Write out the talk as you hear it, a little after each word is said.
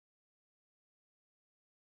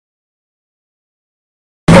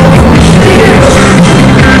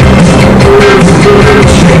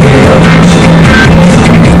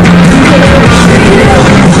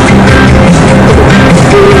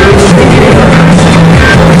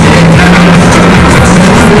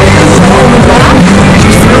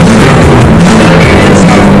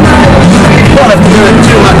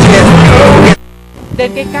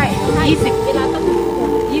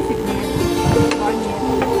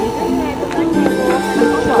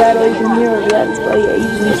That all you can hear of that is by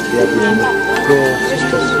Asian struggling.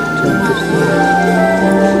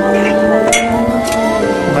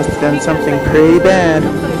 Must have done something pretty bad.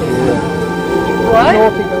 What?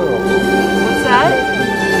 What's that?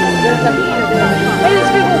 Hey, there's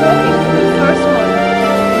people walking through the first one.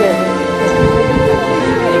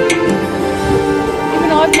 Even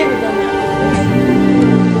I've never done that.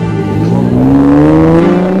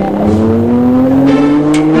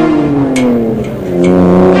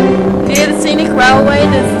 Near the scenic railway,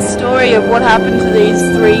 there's the story of what happened to these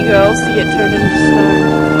 3 girls to get turned into stone.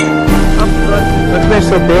 How come they're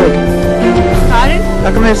so big? Pardon?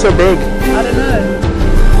 How come they're so big? I don't know.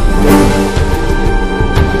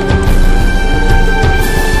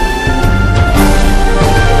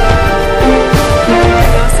 There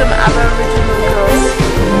were some Aboriginal girls.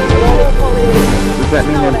 Does that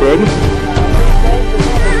mean they're big?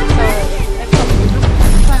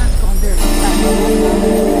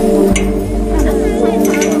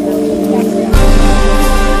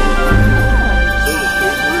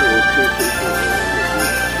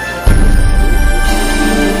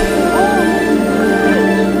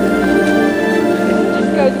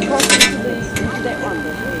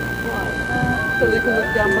 So we can look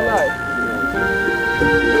down below.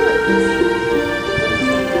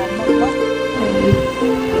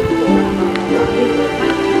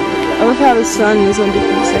 I love how the sun is on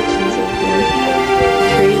different sections of the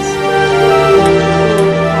trees.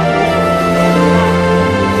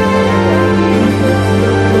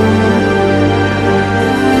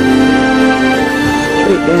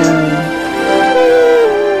 Straight down.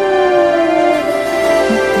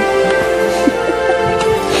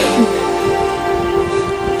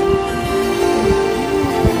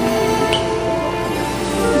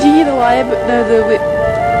 But no, the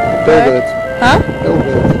Bellbirds. Huh?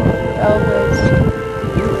 Bellbirds. Bellbirds.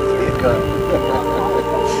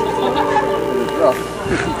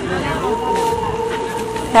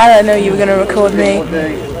 How did I know you were going to record me?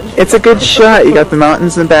 It's a good shot. You got the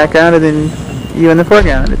mountains in the background and then you in the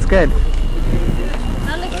foreground. It's good.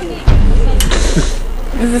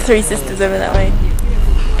 There's the 3 sisters over that way.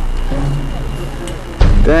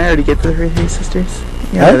 Did I already get the 3 sisters?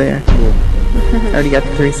 Yeah, Huh? there they are. I already got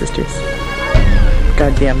the 3 sisters.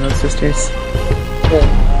 God damn those sisters.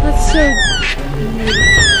 That's so beautiful.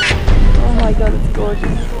 Oh my god, it's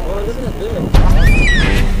gorgeous.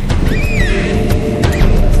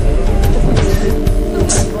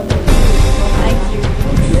 Thank you.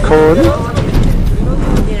 Cold?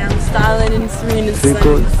 Yeah, I'm styling in Serena's Too sun.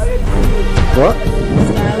 cold. What?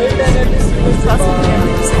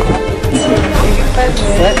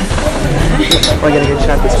 Oh, I gotta get a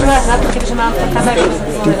shot this way.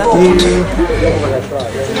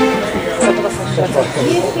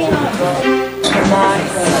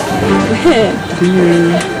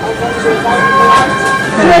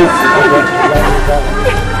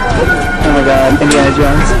 Oh my god, Indiana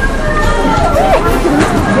Jones.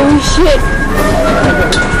 Oh shit!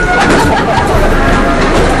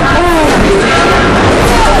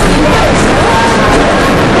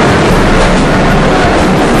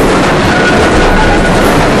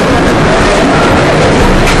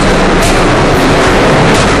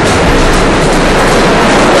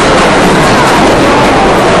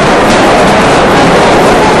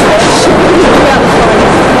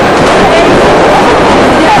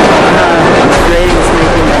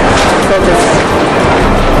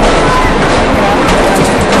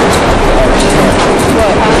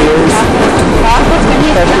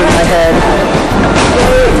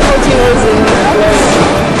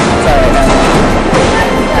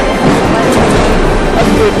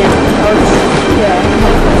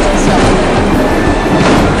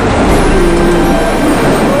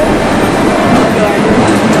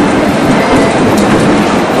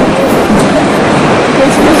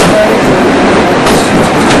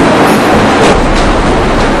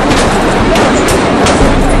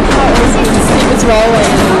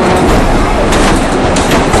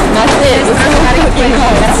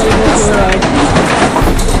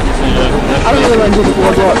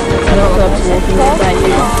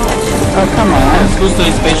 Oh, come on.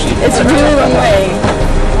 It's a really long way.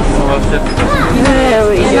 There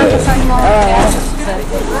we go.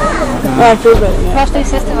 I feel better now.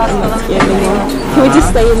 I'm not scared anymore. Can we just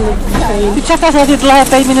stay in the train? Tu čekaš na ty dlouhé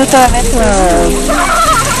 5 minutové metro.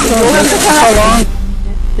 How long?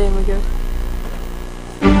 There we go.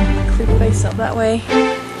 Cliff face up that way.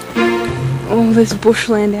 Oh, there's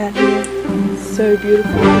bushland out here. It's so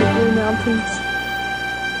beautiful. The blue mountains.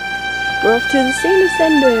 We're off to the Serena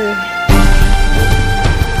Center.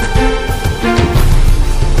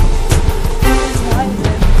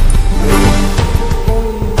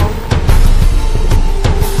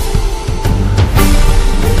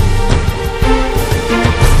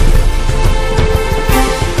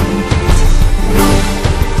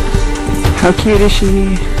 How cute is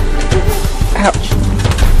she? Ouch.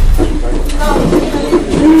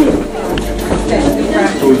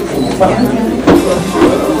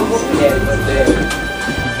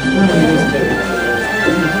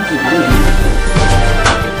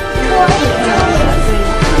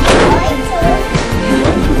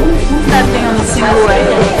 That thing on the single way.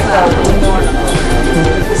 Huh?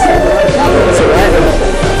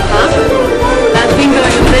 That thing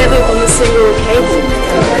going up there, look, on the single cable.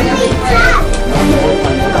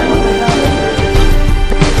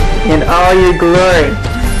 In all your glory.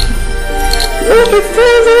 Look, it's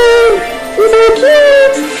Tarzan! He's so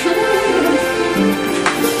cute!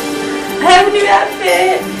 I have a new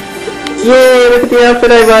outfit! Yay, look at the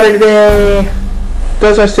outfit I bought her today!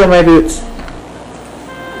 Those are still my boots.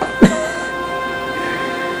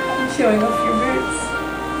 Showing off your boots.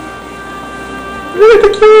 Look at the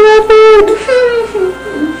cute outfit!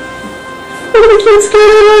 Look at the cute skirt I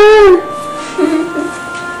bought her!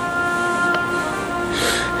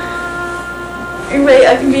 Wait,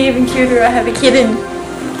 I can be even cuter. I have a kitten.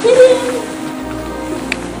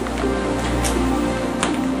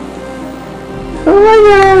 Oh my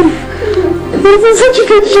god! This is such a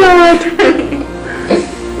good shot!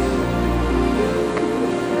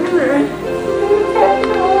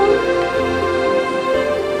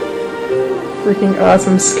 Freaking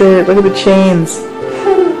awesome skirt. Look at the chains.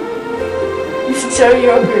 You should show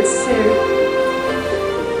your boots too.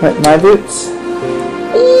 What, my boots?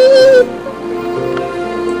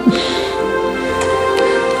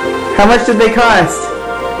 How much did they cost?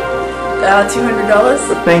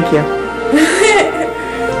 $200. Thank you.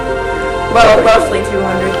 Well, roughly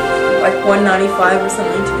 200. Like 195 or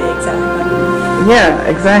something to be exact. Yeah,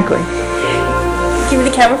 exactly. Give me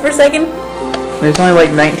the camera for a second. There's only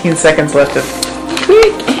like 19 seconds left of...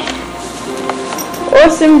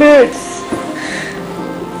 Awesome boots.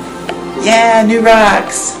 Yeah, new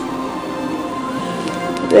rocks.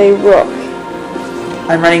 They rock.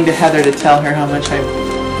 I'm running to Heather to tell her how much my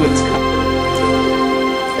boots cost.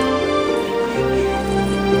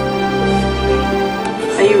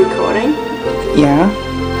 Are you recording? Yeah.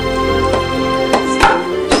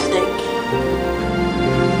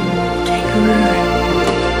 Kangaroo.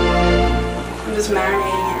 I'm just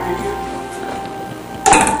marinating it right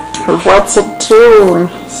now. What's it doing?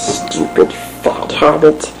 Stupid fat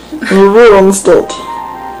habit. You ruined it.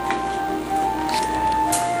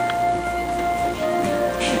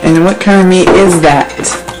 And what kind of meat is that?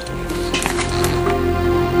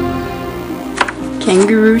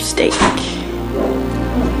 Kangaroo steak.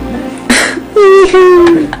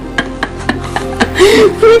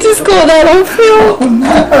 We just got that on film.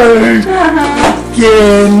 Oh no!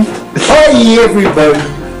 Again! Hi everybody!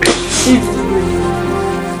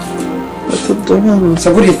 What's it doing?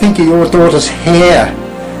 So what do you think of your daughter's hair?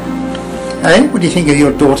 Hey? What do you think of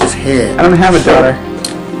your daughter's hair? I don't have a daughter.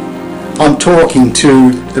 I'm talking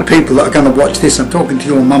to the people that are going to watch this. I'm talking to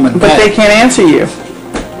your mum and But dad. they can't answer you.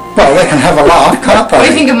 Well, they can have a laugh, can't they? What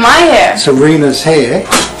do you think of my hair? Serena's hair.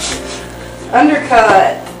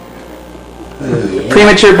 Undercut.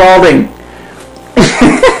 Premature balding.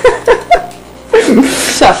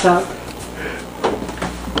 Shut up.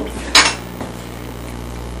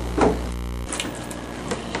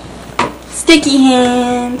 Sticky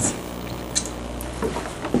hands.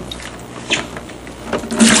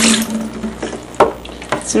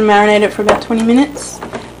 So marinate it for about 20 minutes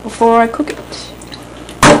before I cook it.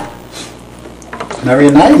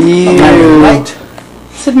 Marinade? Ew. Marinade.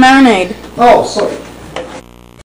 I said marinade. Oh, sorry.